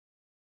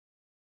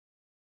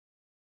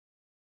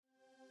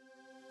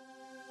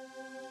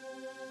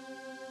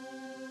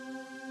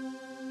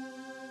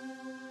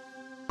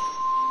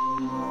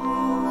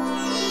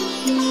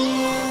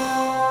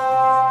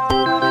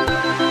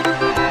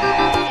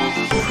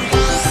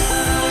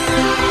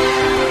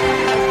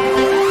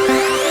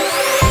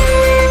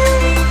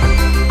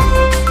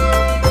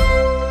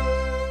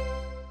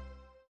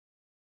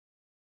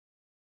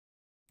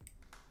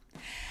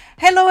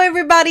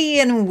everybody,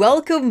 and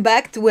welcome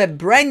back to a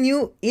brand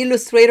new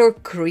Illustrator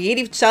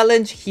Creative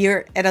Challenge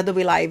here at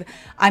Adobe Live.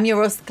 I'm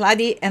your host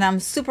Kladi, and I'm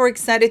super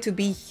excited to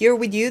be here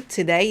with you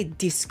today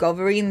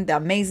discovering the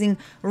amazing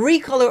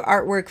Recolor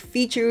Artwork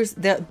features.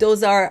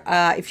 Those are,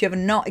 if you have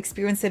not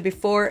experienced it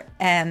before,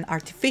 an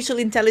artificial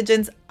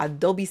intelligence,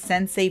 Adobe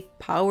Sensei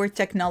power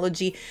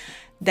technology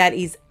that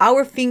is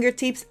our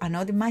fingertips. I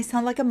know it might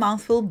sound like a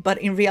mouthful, but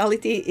in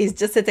reality, it's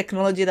just a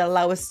technology that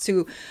allows us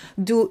to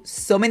do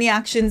so many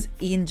actions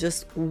in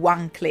just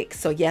one click.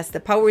 So yes, the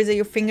power is at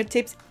your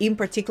fingertips. In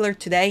particular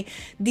today,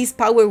 this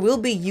power will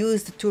be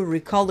used to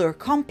recolor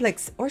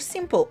complex or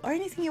simple or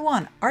anything you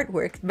want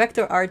artwork,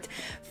 vector art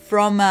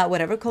from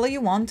whatever color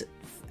you want.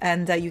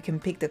 And you can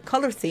pick the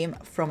color theme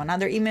from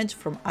another image,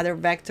 from other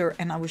vector,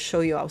 and I will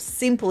show you how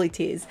simple it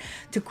is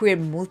to create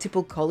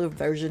multiple color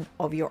version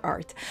of your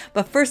art.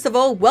 But first of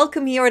all,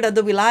 welcome here at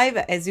Adobe Live.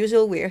 As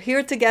usual, we are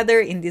here together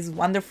in this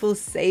wonderful,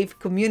 safe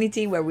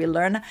community where we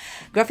learn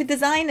graphic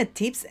design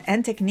tips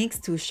and techniques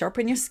to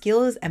sharpen your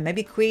skills and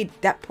maybe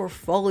create that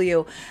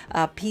portfolio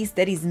piece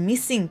that is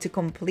missing to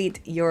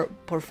complete your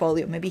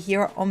portfolio, maybe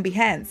here on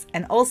Behance.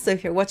 And also,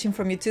 if you're watching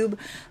from YouTube,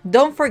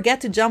 don't forget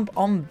to jump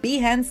on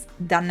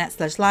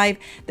behance.net/live.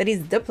 That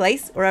is the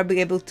place where I'll be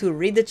able to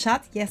read the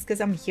chat. Yes, because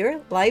I'm here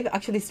live,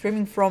 actually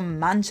streaming from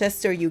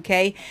Manchester,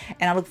 UK,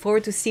 and I look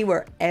forward to see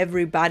where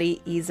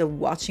everybody is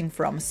watching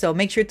from. So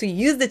make sure to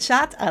use the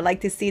chat. I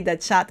like to see the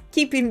chat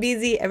keeping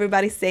busy,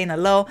 everybody saying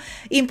hello.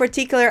 In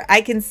particular,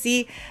 I can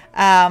see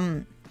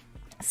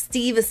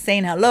Steve is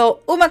saying hello.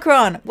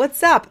 Omicron,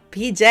 what's up?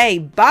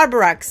 PJ,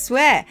 Barbara,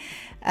 Xue.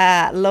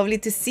 Lovely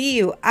to see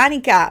you.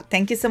 Annika,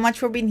 thank you so much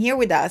for being here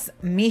with us.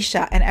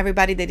 Misha and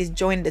everybody that is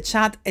joining the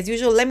chat. As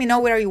usual, let me know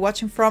where are you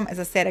watching from. As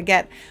I said, I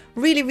get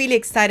really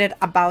excited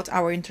about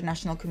our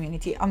international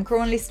community. I'm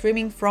currently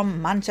streaming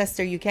from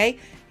Manchester, UK.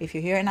 If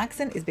you hear an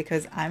accent, it's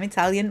because I'm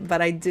Italian,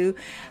 but I do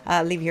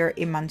live here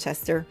in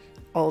Manchester,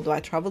 although I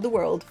travel the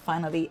world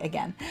finally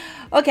again.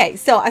 Okay,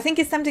 so I think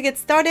it's time to get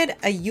started.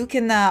 You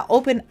can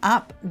open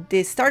up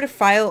the starter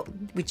file,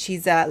 which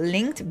is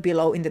linked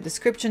below in the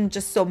description.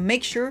 Just so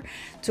make sure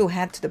to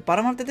head to the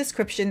bottom of the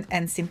description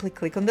and simply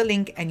click on the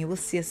link and you will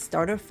see a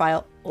starter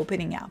file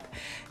opening up.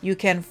 You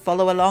can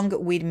follow along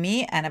with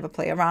me and have a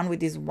play around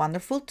with this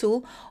wonderful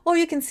tool, or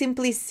you can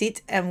simply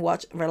sit and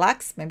watch,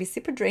 relax, maybe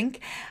sip a drink,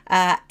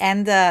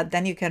 and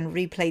then you can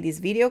replay this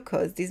video,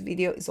 because this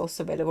video is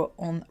also available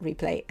on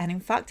replay. And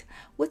in fact,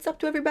 what's up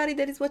to everybody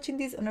that is watching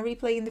this on a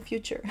replay in the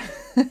future?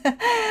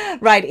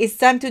 Right, it's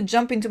time to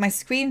jump into my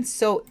screen,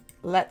 so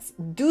let's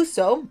do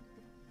so.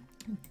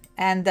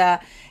 And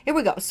here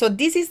we go. So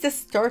this is the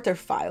starter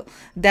file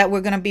that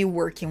we're going to be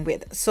working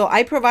with. So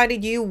I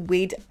provided you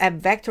with a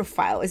vector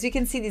file. As you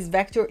can see, this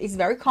vector is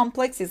very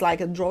complex. It's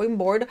like a drawing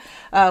board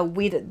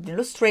with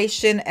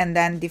illustration and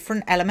then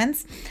different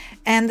elements.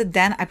 And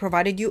then I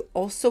provided you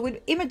also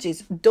with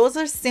images. Those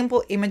are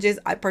simple images.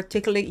 I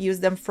particularly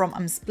use them from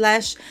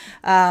Unsplash.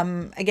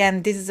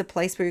 Again, this is a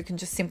place where you can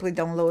just simply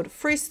download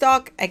free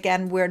stock.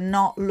 Again, we're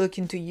not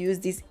looking to use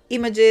these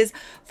images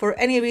for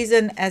any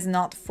reason as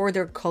not for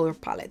their color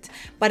palette.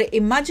 But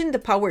imagine the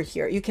power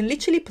here. You can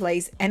literally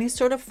place any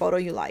sort of photo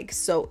you like.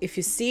 So if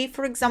you see,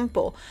 for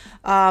example,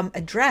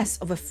 a dress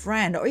of a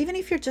friend, or even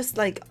if you're just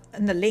like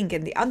in the link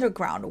in the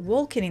underground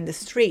walking in the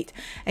street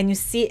and you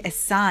see a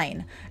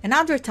sign, an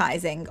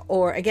advertising,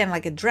 or again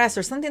like a dress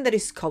or something that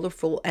is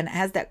colorful and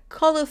has that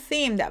color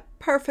theme, that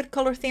perfect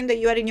color theme that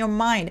you had in your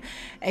mind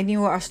and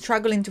you are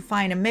struggling to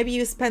find, and maybe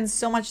you spend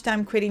so much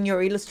time creating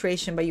your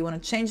illustration but you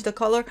want to change the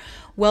color,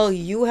 well,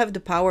 you have the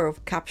power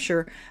of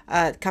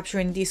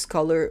capturing this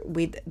color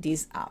with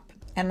this app.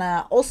 And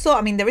also,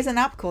 I mean, there is an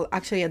app called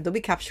actually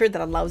Adobe Capture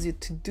that allows you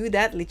to do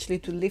that, literally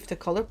to lift a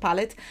color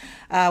palette.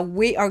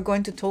 We are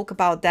going to talk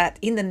about that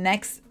in the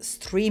next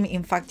stream.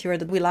 In fact, here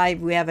at Adobe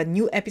Live, we have a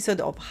new episode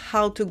of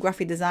how to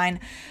graphic design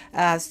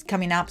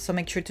coming up. So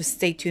make sure to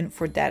stay tuned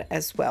for that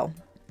as well.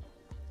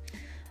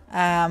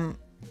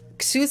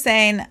 Xu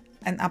saying,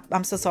 and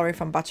I'm so sorry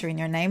if I'm butchering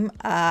your name.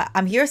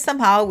 I'm here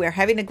somehow. We're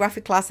having a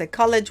graphic class at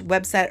college,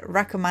 website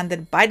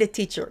recommended by the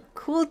teacher.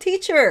 Cool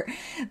teacher.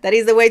 That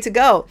is the way to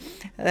go.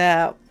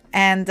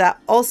 And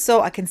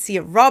also I can see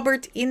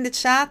Robert in the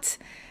chat.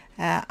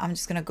 I'm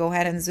just going to go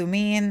ahead and zoom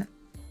in.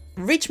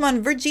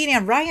 Richmond,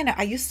 Virginia. Ryan,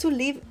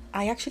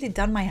 I actually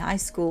done my high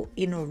school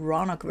in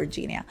Roanoke,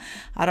 Virginia.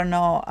 I don't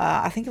know.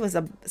 I think it was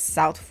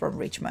south from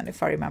Richmond,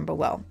 if I remember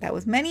well. That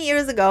was many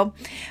years ago.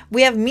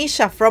 We have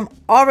Misha from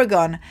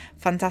Oregon.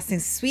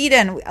 Fantastic.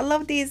 Sweden. I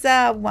love this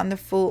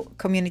wonderful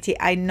community.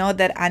 I know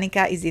that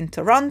Annika is in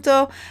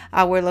Toronto.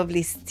 Our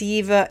lovely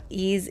Steve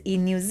is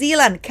in New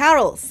Zealand.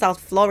 Carol, South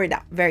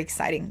Florida. Very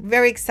exciting.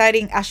 Very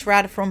exciting.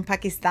 Ashrad from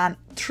Pakistan.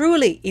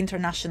 Truly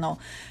international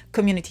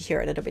community here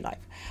at Adobe Live.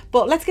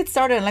 But let's get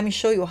started and let me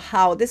show you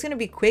how. This is going to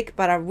be quick,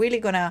 but I'm really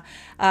going to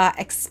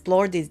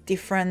explore this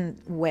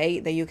different way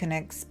that you can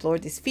explore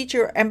this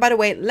feature. And by the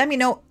way, let me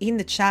know in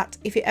the chat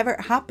if it ever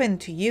happened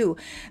to you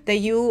that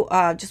you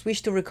just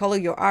wish to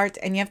recolor your art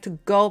and you have to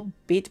go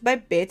bit by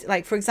bit.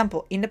 Like for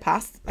example, in the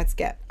past, let's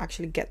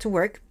actually get to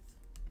work.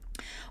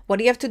 What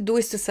you have to do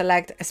is to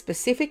select a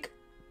specific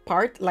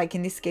part, like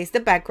in this case, the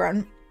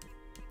background,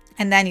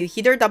 and then you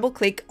either double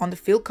click on the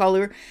fill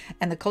color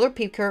and the color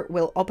picker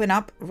will open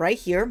up right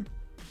here.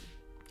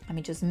 Let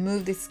me just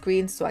move this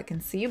screen so I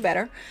can see you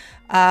better.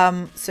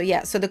 So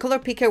yeah, so the color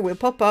picker will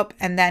pop up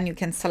and then you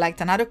can select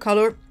another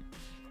color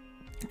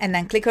and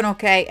then click on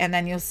OK, and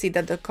then you'll see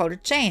that the color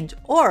change.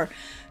 Or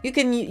you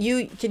can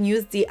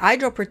use the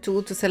eyedropper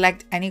tool to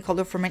select any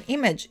color from an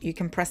image. You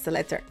can press the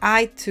letter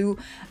I to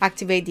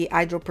activate the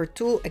eyedropper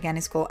tool. Again,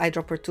 it's called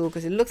eyedropper tool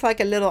because it looks like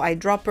a little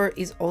eyedropper.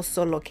 Is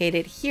also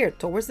located here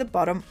towards the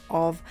bottom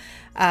of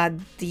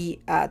the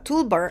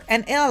toolbar,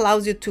 and it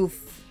allows you to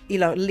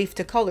lift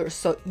the colors.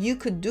 So you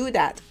could do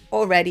that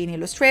already in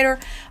Illustrator,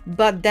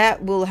 but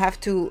that will have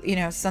to,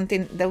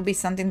 that will be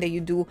something that you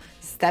do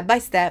step by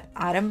step,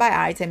 item by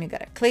item. You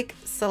gotta click,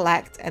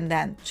 select, and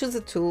then choose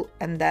a tool,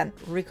 and then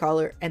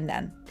recolor, and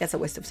then that's a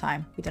waste of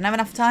time. We don't have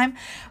enough time.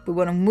 We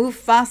want to move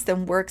fast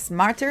and work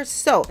smarter.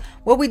 So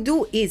what we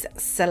do is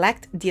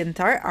select the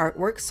entire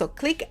artwork. So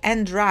click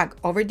and drag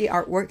over the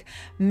artwork.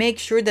 Make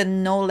sure that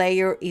no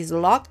layer is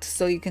locked.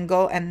 So you can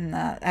go and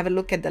have a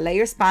look at the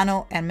layers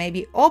panel and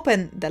maybe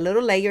open the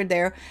little layer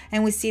there,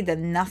 and we see that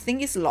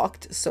nothing is locked.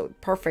 So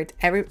perfect,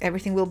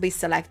 everything will be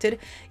selected.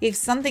 If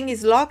something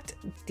is locked,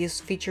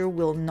 this feature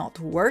will not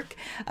work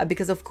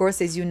because of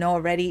course, as you know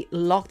already,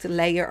 locked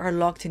layers are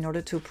locked in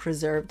order to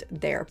preserve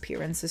their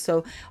appearance.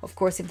 So of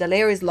course, if the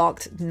layer is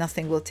locked,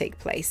 nothing will take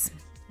place.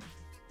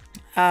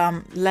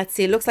 Let's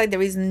see, it looks like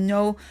there is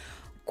no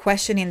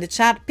question in the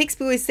chat.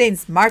 Pixpoo is saying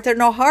smarter,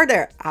 no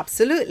harder.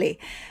 Absolutely.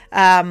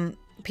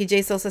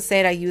 PJ's also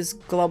said I use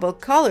global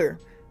color.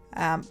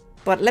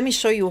 But let me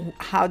show you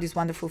how this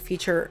wonderful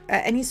feature,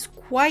 and it's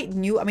quite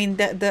new. I mean,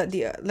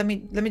 let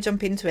me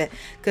jump into it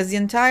because the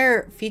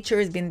entire feature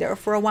has been there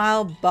for a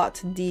while, but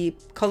the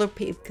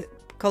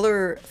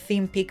color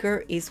theme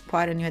picker is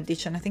quite a new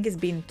addition. I think it's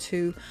been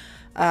 2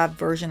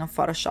 version of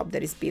Photoshop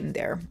that has been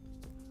there.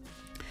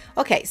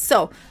 Okay,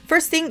 so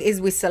first thing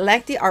is we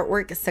select the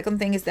artwork. Second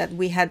thing is that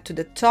we head to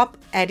the top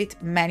edit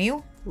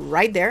menu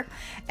right there,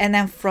 and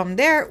then from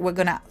there we're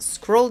gonna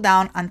scroll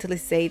down until it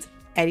says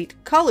edit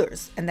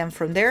colors, and then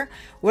from there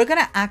we're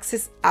gonna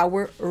access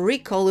our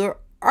Recolor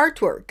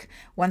Artwork.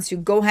 Once you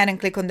go ahead and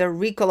click on the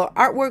Recolor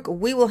Artwork,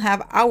 we will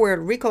have our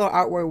Recolor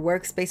Artwork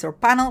workspace or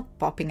panel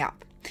popping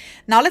up.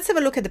 Now let's have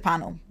a look at the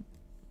panel.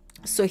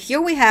 So here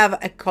we have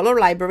a color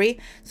library.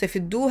 So if you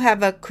do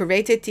have a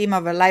curated theme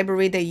of a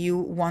library that you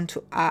want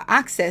to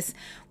access,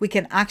 we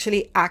can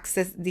actually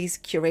access this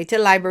curated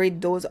library.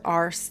 Those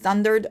are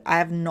standard. I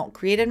have not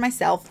created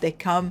myself. They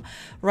come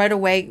right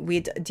away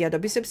with the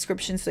Adobe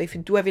subscription. So if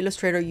you do have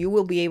Illustrator, you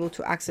will be able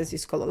to access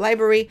this color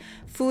library: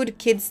 food,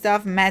 kid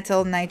stuff,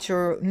 metal,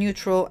 nature,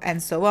 neutral,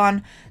 and so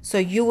on. So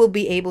you will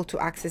be able to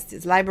access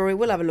this library.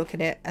 We'll have a look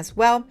at it as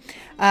well.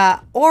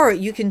 Or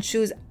you can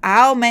choose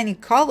how many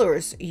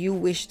colors you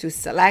wish to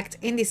select.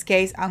 In this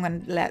case, I'm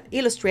going to let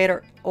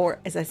Illustrator, or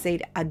as I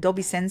said,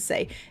 Adobe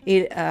Sensei,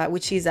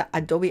 which is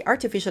Adobe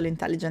Artificial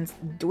Intelligence,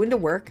 doing the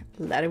work.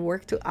 Let it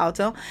work to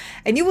auto,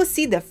 and you will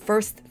see the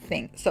first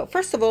thing. So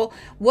first of all,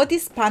 what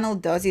this panel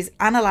does is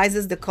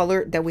analyzes the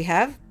color that we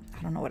have.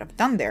 I don't know what I've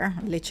done there.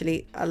 I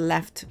literally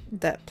left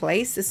the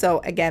place. So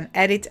again,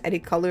 edit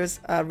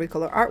colors,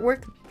 Recolor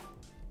Artwork.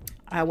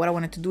 What I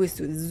wanted to do is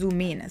to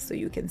zoom in so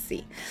you can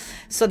see.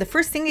 So the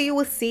first thing that you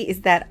will see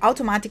is that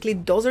automatically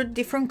those are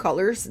different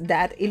colors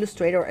that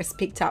Illustrator has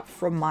picked up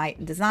from my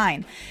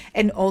design.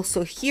 And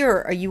also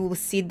here you will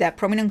see that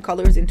prominent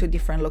colors into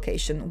different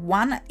locations.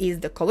 One is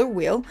the color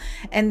wheel,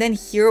 and then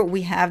here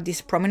we have this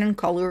prominent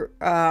color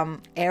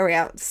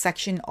area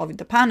section of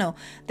the panel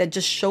that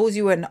just shows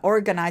you and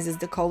organizes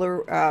the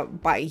color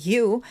by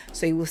hue.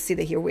 So you will see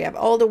that here we have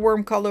all the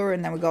warm color,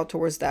 and then we go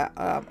towards the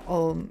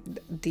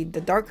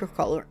darker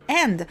color.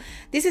 And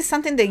this is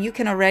something that you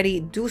can already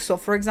do. So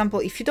for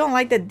example, if you don't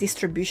like the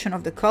distribution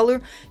of the color,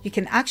 you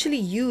can actually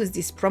use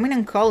this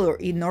prominent color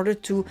in order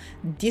to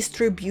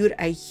distribute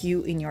a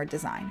hue in your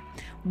design.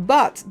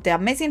 But the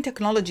amazing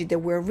technology that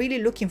we're really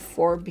looking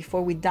for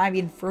before we dive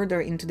in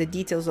further into the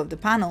details of the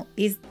panel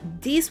is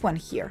this one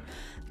here,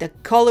 the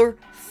color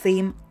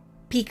theme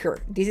picker.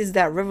 This is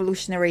the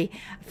revolutionary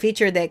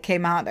feature that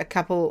came out a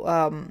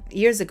couple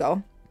years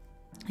ago.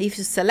 If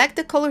you select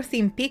the color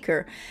theme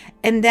picker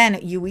and then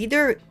you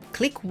either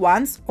click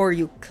once or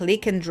you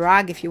click and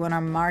drag if you want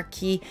to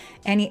marquee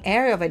any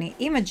area of any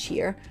image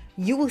here,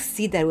 you will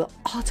see that it will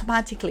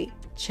automatically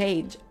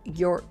change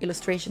your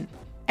illustration.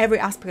 Every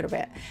aspect of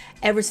it,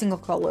 every single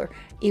color,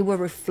 it will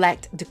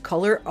reflect the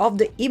color of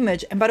the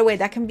image. And by the way,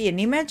 that can be an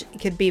image, it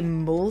could be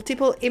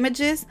multiple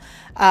images,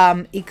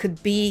 it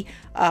could be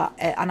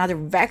another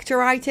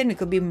vector item, it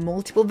could be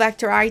multiple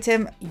vector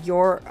item.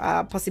 Your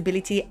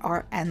possibilities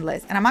are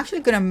endless. And I'm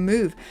actually going to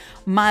move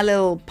my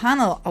little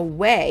panel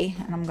away,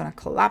 and I'm going to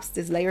collapse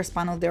this layers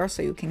panel there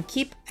so you can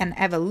keep and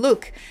have a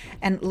look,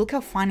 and look how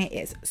fun it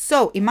is.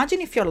 So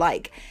imagine if you're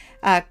like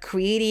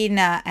creating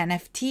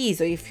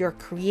NFTs, or if you're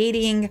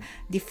creating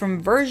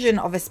different version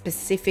of a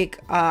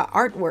specific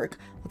artwork.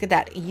 Look at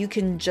that. You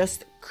can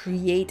just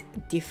create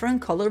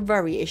different color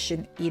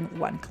variation in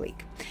one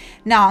click.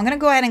 Now I'm going to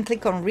go ahead and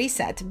click on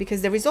reset,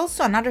 because there is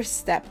also another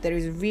step that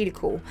is really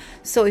cool.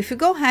 So if you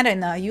go ahead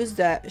and use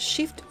the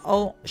Shift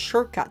O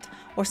shortcut,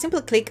 or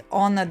simply click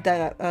on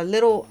the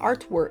little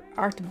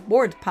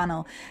artboard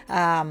panel,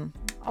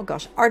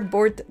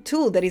 artboard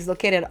tool that is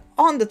located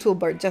on the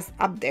toolbar just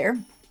up there,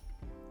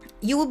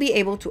 you will be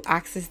able to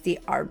access the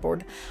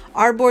artboard.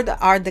 Artboard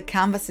are the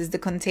canvases, the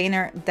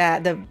container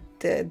that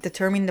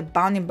determine the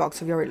bounding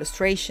box of your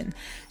illustration.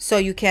 So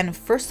you can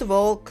first of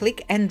all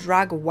click and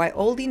drag while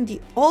holding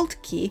the Alt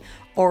key,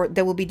 or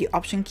there will be the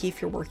Option key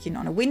if you're working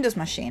on a Windows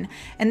machine,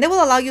 and they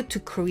will allow you to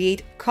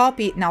create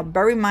copy. Now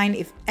bear in mind,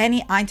 if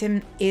any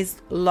item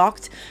is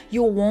locked,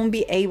 you won't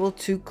be able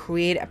to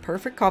create a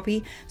perfect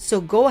copy, so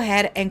go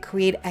ahead and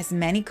create as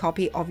many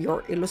copy of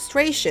your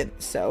illustration.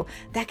 So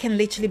that can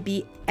literally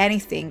be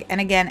anything, and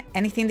again,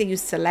 anything that you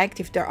select.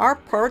 If there are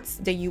parts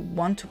that you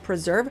want to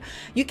preserve,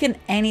 you can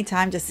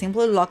anytime just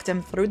simply lock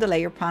them through the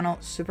layer panel.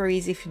 Super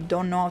easy if you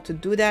don't know how to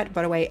do that.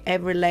 By the way,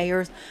 every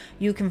layers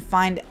you can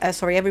find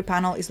every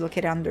panel is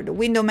located under the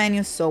window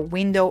menu, so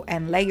window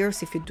and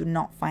layers if you do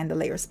not find the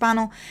layers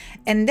panel,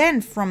 and then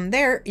from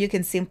there you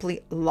can simply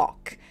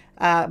lock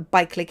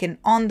by clicking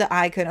on the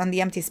icon, on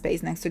the empty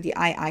space next to the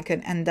eye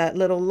icon, and the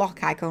little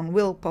lock icon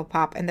will pop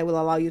up, and that will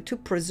allow you to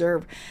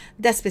preserve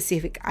the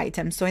specific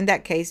item. So in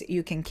that case,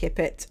 you can keep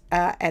it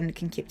and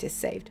can keep this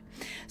saved.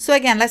 So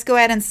again, let's go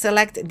ahead and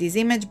select this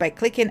image by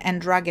clicking and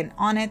dragging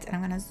on it, and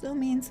I'm going to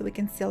zoom in so we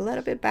can see a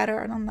little bit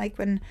better. I don't like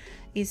when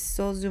it's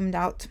so zoomed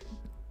out.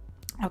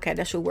 Okay,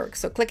 that should work.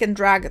 So click and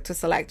drag to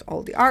select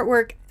all the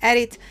artwork,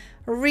 edit,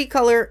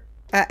 recolor,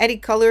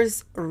 edit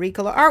colors,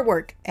 recolor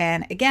artwork.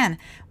 And again,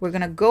 we're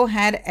gonna go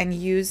ahead and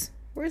use,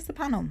 where's the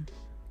panel?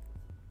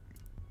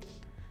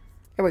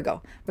 Here we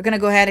go. We're gonna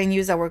go ahead and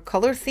use our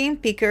color theme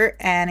picker,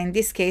 and in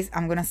this case,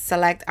 I'm gonna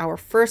select our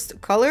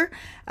first color,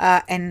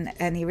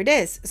 and here it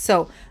is.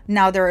 So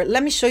now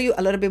let me show you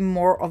a little bit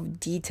more of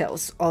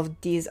details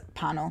of this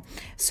panel.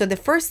 So the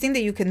first thing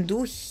that you can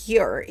do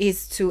here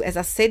is to, as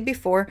I said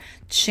before,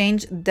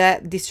 change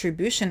the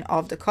distribution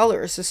of the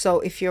colors. So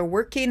if you're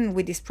working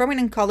with this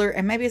prominent color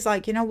and maybe it's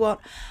like, you know what,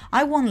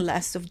 I want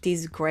less of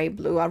this gray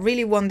blue, I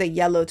really want the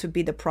yellow to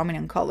be the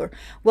prominent color.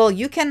 Well,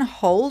 you can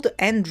hold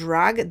and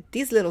drag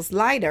this little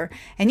slider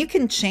and you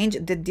can change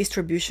the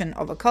distribution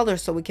of a color.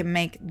 So we can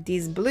make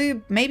this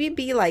blue maybe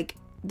be like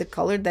the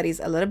color that is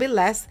a little bit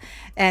less,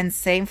 and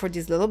same for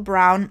this little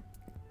brown.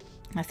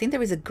 I think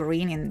there is a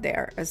green in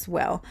there as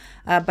well,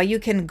 but you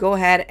can go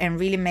ahead and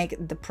really make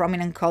the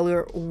prominent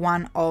color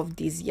one of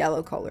this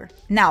yellow color.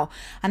 Now,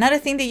 another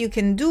thing that you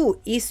can do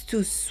is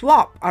to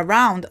swap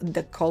around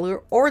the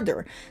color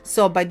order.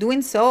 So by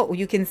doing so,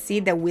 you can see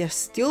that we are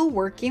still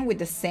working with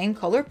the same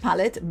color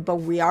palette, but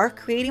we are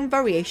creating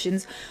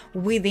variations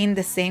within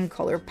the same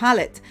color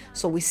palette.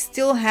 So we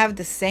still have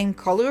the same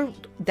color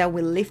that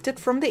we lifted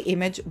from the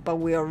image, but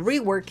we are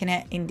reworking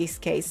it in this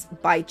case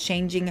by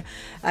changing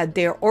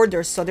their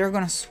order. So they're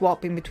going to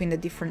swap in between the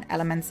different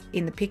elements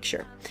in the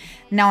picture.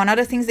 Now,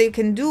 another thing that you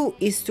can do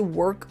is to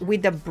work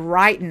with the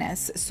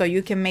brightness. So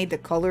you can make the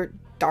color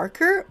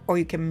darker or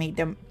you can make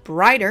them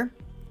brighter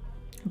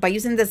by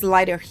using the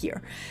slider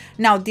here.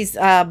 Now, this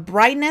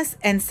brightness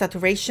and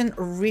saturation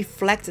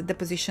reflect the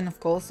position, of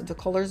course, of the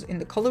colors in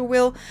the color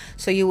wheel.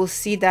 So you will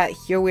see that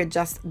here we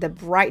adjust the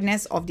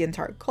brightness of the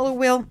entire color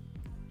wheel.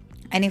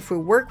 And if we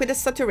work with the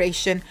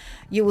saturation,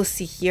 you will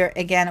see here,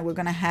 again, we're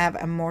gonna have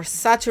a more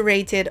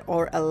saturated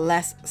or a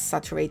less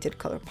saturated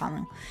color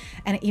panel.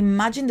 And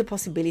imagine the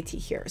possibility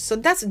here. So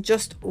that's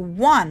just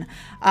one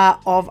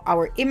of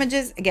our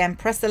images. Again,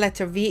 press the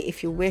letter V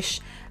if you wish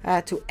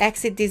to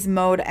exit this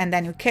mode, and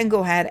then you can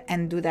go ahead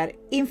and do that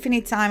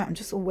infinite time. I'm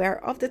just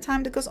aware of the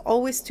time that goes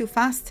always too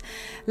fast.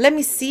 Let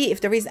me see if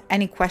there is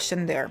any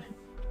question there.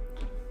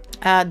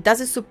 Does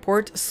it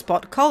support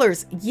spot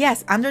colors?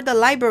 Yes, under the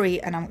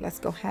library, and let's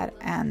go ahead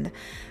and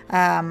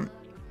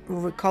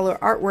Recolor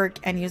Artwork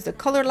and use the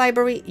color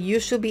library. You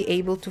should be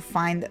able to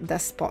find the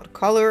spot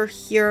color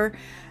here.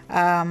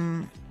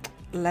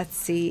 Let's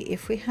see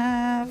if we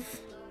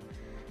have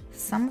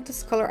some of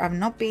this color have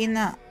not been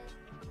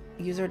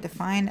user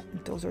defined.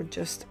 Those are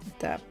just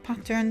the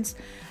patterns.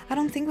 I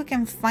don't think we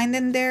can find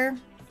them there,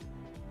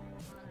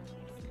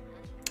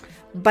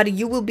 but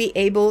you will be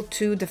able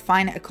to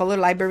define a color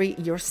library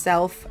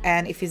yourself,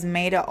 and if it's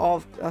made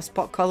of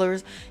spot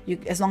colors,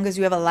 as long as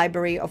you have a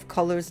library of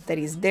colors that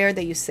is there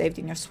that you saved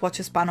in your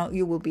swatches panel,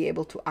 you will be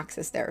able to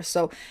access there.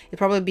 So it'll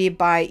probably be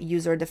by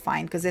user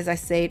defined, because as I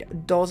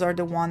said, those are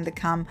the ones that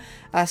come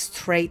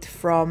straight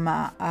from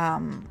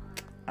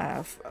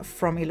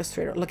from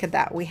Illustrator. Look at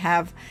that. We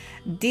have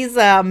these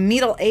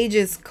Middle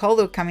Ages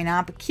color coming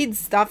up. Kids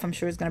stuff. I'm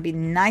sure it's going to be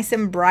nice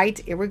and bright.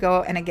 Here we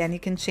go. And again, you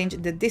can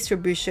change the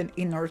distribution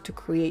in order to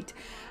create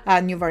a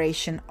new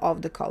variation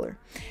of the color.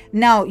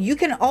 Now you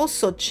can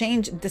also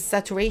change the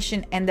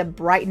saturation and the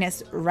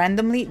brightness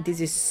randomly.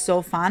 This is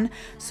so fun.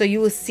 So you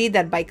will see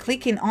that by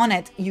clicking on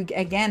it, you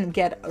again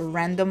get a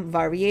random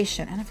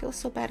variation. And I feel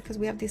so bad because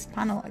we have this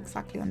panel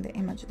exactly on the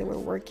image that we're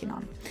working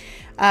on.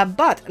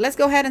 But let's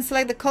go ahead and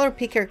select the color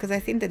picker because I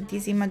think that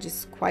this image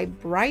is quite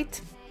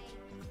bright.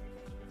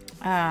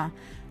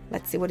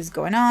 Let's see what is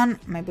going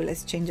on. Maybe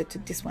let's change it to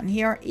this one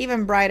here,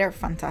 even brighter.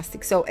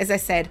 Fantastic. So as I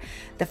said,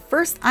 the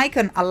first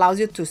icon allows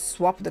you to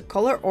swap the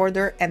color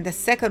order, and the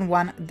second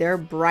one, their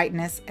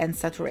brightness and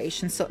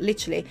saturation. So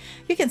literally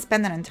you can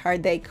spend an entire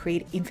day,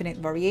 create infinite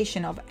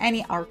variation of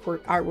any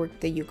artwork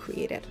that you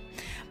created.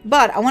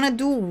 But I want to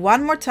do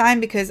one more time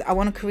because I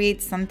want to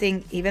create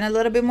something even a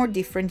little bit more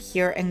different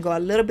here and go a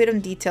little bit in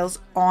details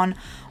on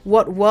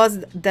what was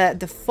the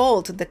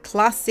default, the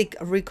classic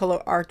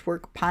Recolor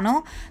Artwork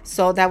panel.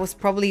 So that was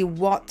probably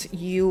what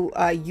you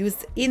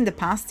used in the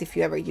past if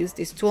you ever used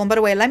this tool. And by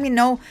the way, let me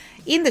know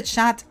in the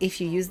chat if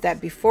you used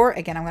that before.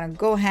 Again, I'm going to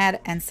go ahead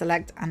and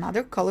select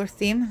another color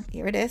theme.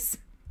 Here it is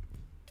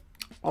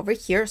over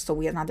here. So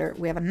we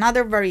have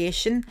another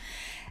variation.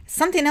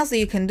 Something else that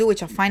you can do,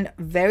 which I find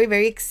very,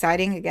 very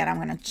exciting. Again, I'm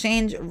going to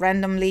change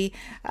randomly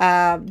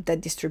the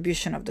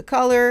distribution of the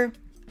color,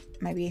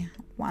 maybe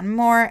one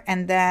more,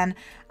 and then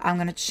I'm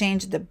going to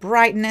change the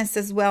brightness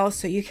as well,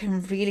 so you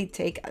can really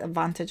take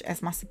advantage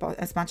as much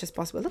as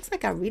possible. It looks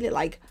like I really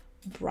like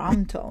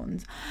brown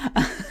tones.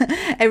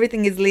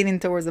 Everything is leaning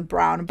towards a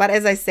brown, but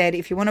as I said,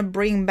 if you want to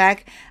bring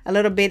back a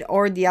little bit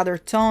or the other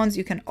tones,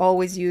 you can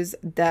always use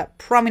the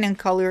prominent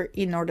color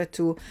in order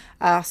to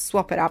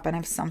swap it up and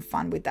have some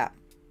fun with that.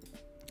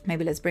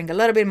 Maybe let's bring a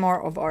little bit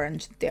more of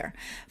orange there.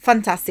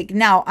 Fantastic.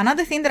 Now,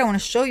 another thing that I want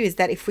to show you is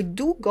that if we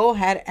do go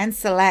ahead and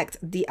select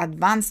the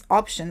advanced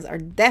options, are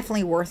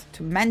definitely worth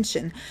to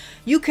mention.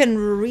 You can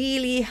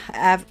really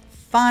have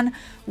fun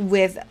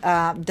with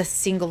the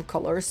single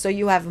colors, so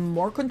you have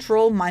more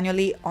control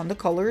manually on the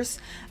colors.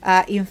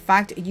 In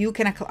fact, you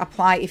can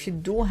apply, if you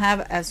do have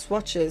a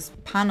swatches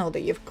panel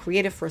that you've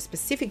created for a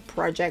specific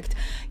project,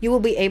 you will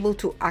be able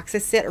to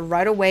access it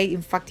right away.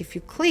 In fact, if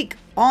you click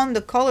on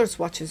the color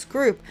swatches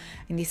group,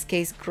 in this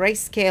case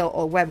grayscale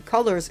or web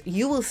colors,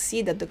 you will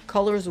see that the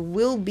colors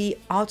will be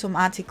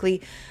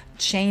automatically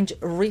change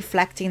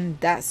reflecting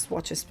that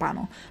swatches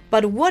panel.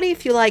 But what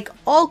if you like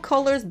all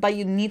colors but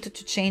you need to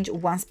change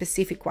one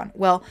specific one?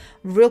 Well,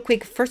 real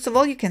quick, first of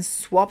all, you can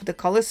swap the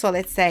colors. So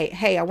let's say,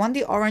 hey, I want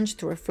the orange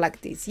to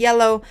reflect this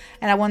yellow,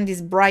 and I want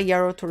this bright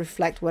yellow to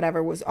reflect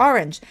whatever was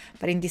orange.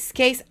 But in this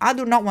case, I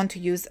do not want to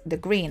use the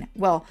green.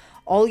 Well,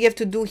 all you have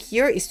to do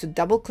here is to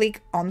double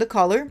click on the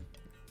color,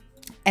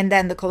 and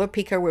then the color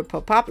picker will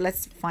pop up.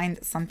 Let's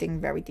find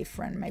something very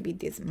different. Maybe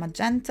this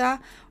magenta,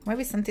 or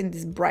maybe something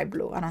this bright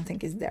blue. I don't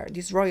think it's there.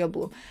 This royal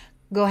blue.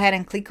 Go ahead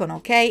and click on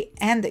OK,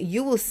 and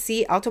you will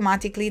see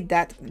automatically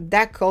that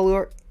that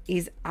color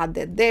is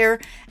added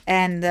there.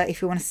 And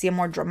if you want to see a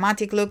more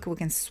dramatic look, we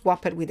can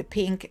swap it with the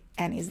pink,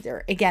 and it's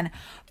there. Again,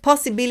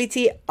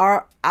 possibility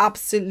are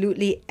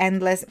absolutely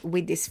endless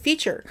with this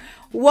feature.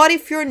 What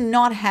if you're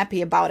not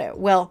happy about it?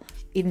 Well,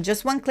 in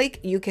just one click,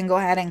 you can go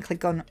ahead and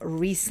click on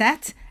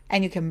reset,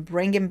 and you can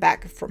bring him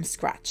back from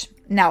scratch.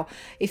 Now,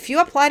 if you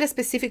applied a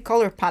specific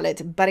color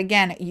palette, but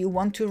again, you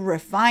want to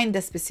refine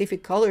the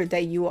specific color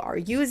that you are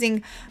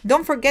using,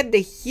 don't forget that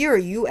here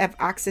you have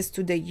access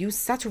to the use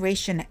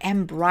saturation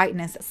and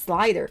brightness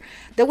slider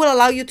that will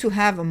allow you to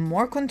have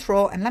more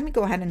control. And let me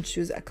go ahead and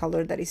choose a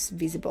color that is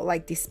visible,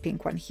 like this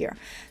pink one here.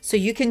 So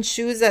you can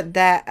choose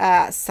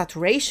the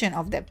saturation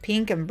of that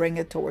pink and bring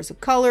it towards a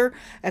color,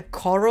 a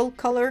coral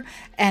color,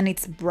 and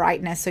its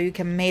brightness. So you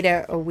can make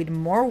it with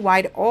more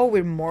white or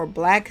with more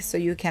black. So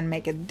you can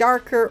make it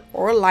darker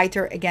or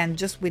lighter, again,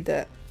 just with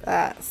the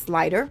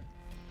slider.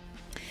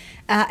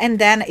 And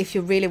then if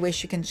you really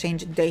wish, you can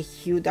change the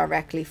hue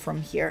directly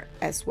from here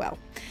as well.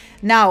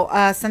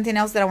 Now, something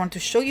else that I want to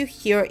show you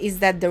here is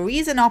that there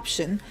is an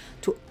option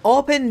to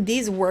open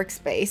this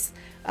workspace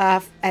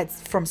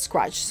from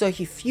scratch. So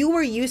if you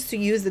were used to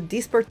use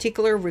this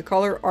particular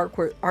Recolor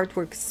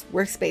Artwork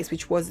workspace,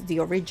 which was the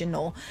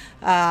original,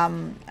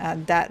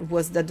 that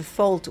was the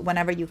default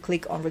whenever you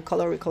click on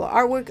Recolor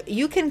Artwork,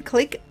 you can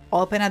click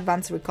Open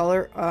Advanced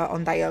Recolor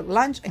on dialog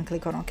launch and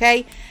click on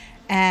OK.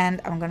 And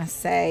I'm going to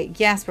say,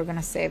 yes, we're going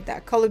to save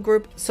that color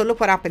group. So look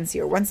what happens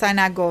here. Once I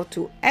now go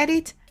to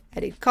Edit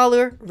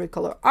Color,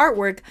 Recolor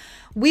Artwork,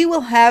 we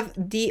will have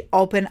the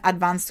Open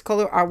Advanced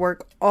Color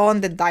Artwork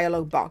on the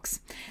dialog box.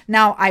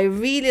 Now, I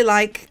really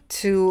like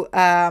to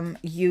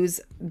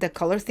use the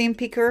color theme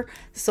picker.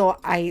 So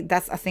I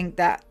think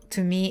that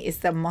to me is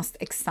the most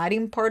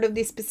exciting part of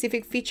this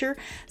specific feature.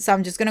 So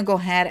I'm just going to go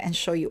ahead and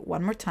show you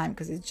one more time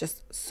because it's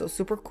just so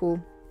super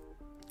cool.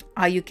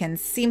 You can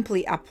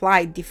simply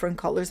apply different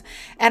colors.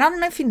 And I don't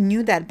know if you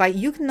knew that, but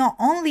you not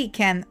only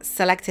can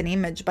select an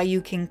image, but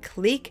you can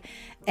click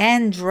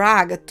and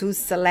drag to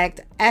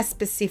select a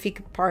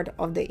specific part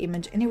of the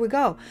image. And here we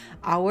go.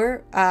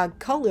 Our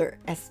color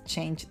has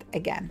changed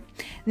again.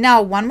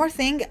 Now, one more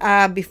thing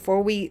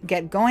before we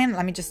get going,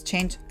 let me just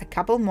change a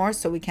couple more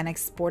so we can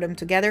export them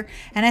together.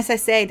 And as I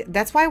said,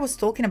 that's why I was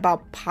talking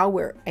about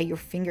power at your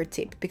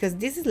fingertip, because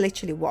this is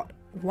literally what?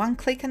 One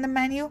click in the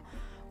menu,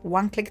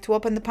 one click to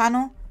open the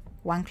panel,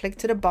 one click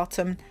to the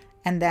bottom,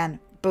 and then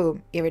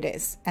boom, here it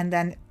is. And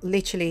then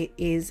literally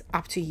is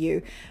up to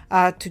you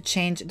to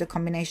change the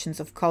combinations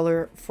of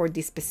color for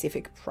this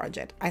specific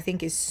project. I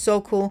think it's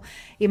so cool.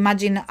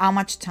 Imagine how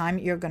much time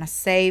you're gonna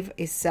save.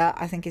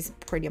 I think it's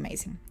pretty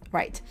amazing.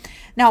 Right,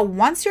 now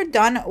once you're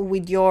done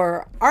with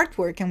your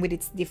artwork and with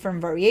its different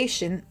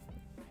variation,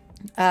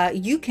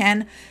 you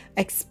can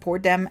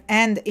export them.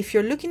 And if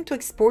you're looking to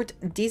export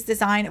this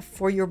design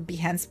for your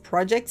Behance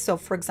project, so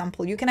for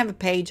example, you can have a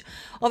page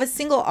of a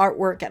single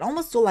artwork and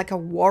almost do like a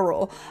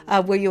whorl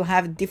where you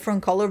have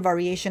different color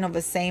variation of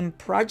the same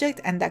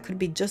project, and that could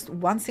be just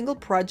one single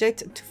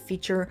project to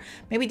feature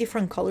maybe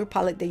different color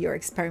palette that you're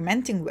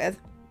experimenting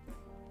with.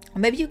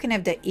 Maybe you can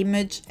have the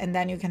image and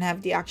then you can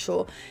have the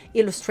actual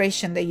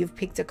illustration that you've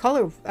picked a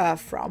color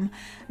from.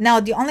 Now,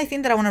 the only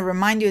thing that I want to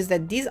remind you is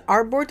that this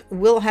artboard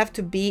will have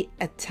to be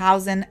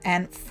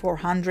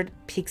 1400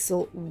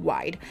 pixel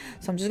wide.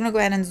 So I'm just going to go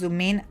ahead and zoom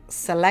in,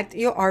 select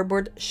your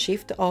artboard,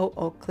 Shift O,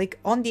 or click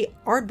on the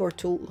artboard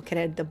tool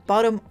located at the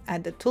bottom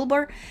at the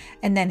toolbar.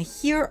 And then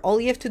here,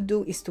 all you have to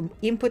do is to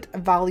input a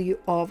value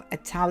of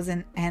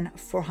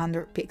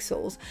 1400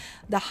 pixels.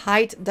 The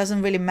height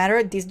doesn't really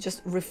matter. This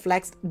just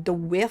reflects the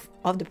width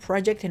of the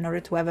project in order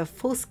to have a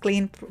full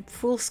screen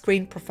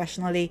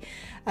professionally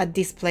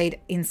displayed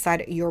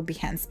inside your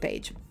Behance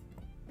page.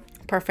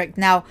 Perfect.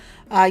 Now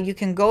you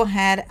can go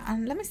ahead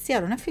and let me see. I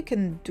don't know if you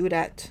can do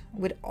that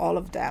with all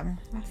of them.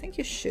 I think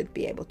you should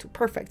be able to.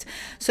 Perfect.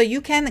 So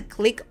you can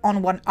click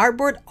on one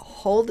artboard,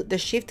 hold the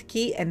Shift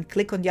key and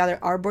click on the other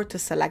artboard to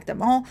select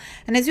them all.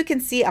 And as you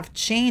can see, I've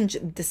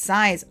changed the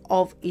size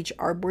of each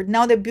artboard.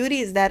 Now the beauty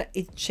is that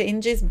it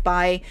changes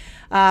by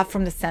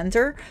from the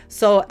center.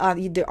 So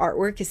the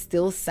artwork is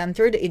still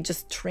centered. It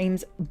just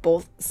trims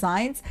both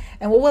sides.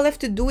 And what we'll have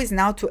to do is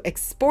now to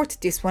export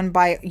this one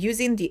by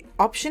using the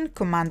Option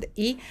Command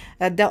E.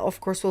 That of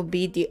course will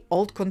be the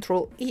Alt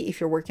Control E if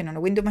you're working on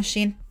a Windows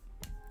machine.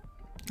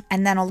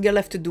 And then all you'll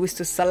have to do is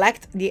to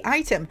select the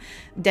item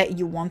that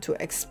you want to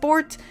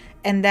export,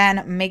 and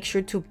then make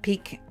sure to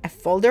pick a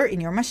folder in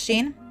your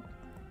machine.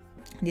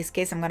 In this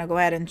case, I'm going to go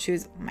ahead and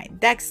choose my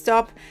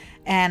desktop,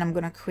 and I'm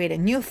going to create a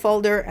new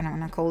folder, and I'm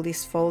going to call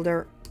this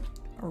folder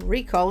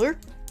Recolor,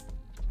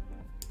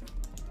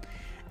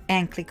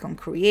 and click on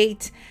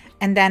Create.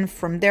 And then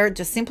from there,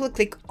 just simply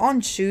click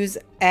on Choose,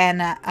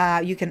 and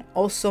you can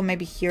also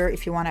maybe here,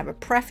 if you want to have a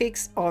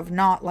prefix, or if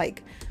not,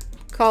 like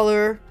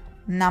color,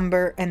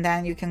 number, and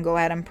then you can go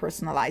ahead and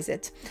personalize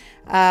it.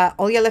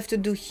 All you'll have to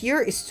do here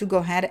is to go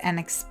ahead and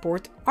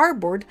export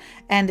artboard,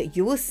 and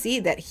you will see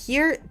that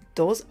here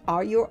those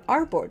are your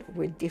artboard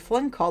with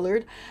different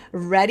colored,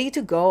 ready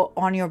to go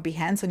on your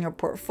Behance, on your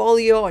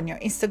portfolio, on your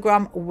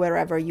Instagram,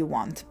 wherever you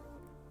want.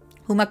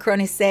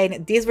 Macron is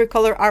saying this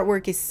Recolor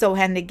artwork is so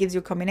handy, it gives you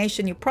a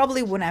combination you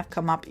probably wouldn't have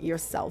come up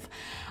yourself.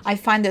 I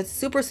find it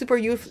super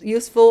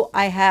useful.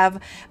 I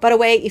have, by the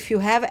way, if you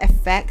have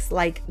effects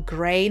like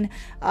grain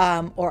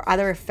or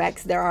other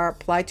effects that are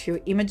applied to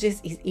your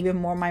images, is even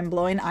more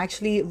mind-blowing. I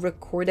actually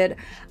recorded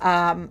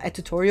a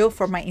tutorial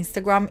for my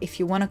Instagram. If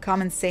you want to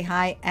come and say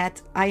hi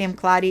at I am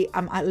Kladi,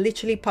 I'm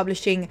literally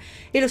publishing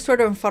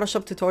Illustrator and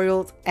Photoshop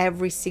tutorials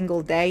every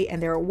single day,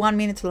 and they're 1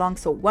 minute long,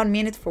 so 1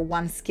 minute for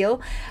one skill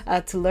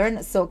to learn.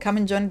 So come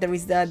and join. There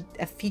is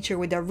a feature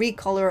with a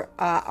Recolor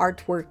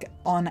artwork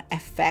on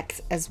effects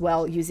as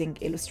well using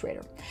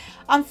Illustrator.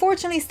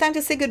 Unfortunately, it's time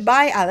to say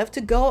goodbye. I'll have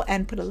to go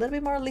and put a little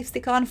bit more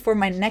lipstick on for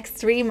my next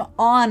stream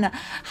on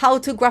how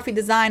to graphic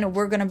design.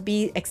 We're going to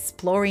be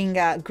exploring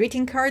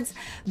greeting cards.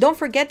 Don't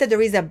forget that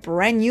there is a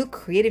brand new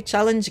creative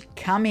challenge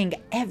coming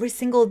every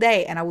single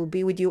day, and I will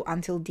be with you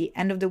until the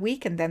end of the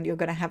week. And then you're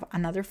going to have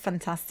another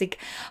fantastic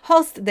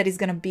host that is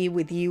going to be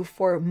with you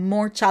for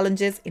more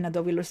challenges in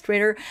Adobe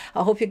Illustrator.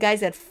 I hope you guys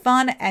had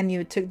fun and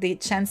you took the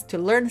chance to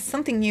learn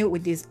something new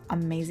with this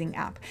amazing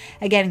app.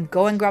 Again,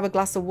 go and grab a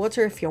glass of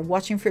water. If you're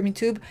watching from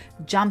YouTube,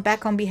 jump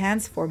back on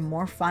Behance for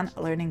more fun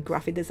learning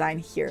graphic design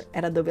here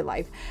at Adobe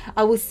Live.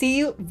 I will see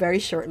you very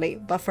shortly,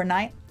 but for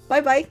now,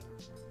 bye bye.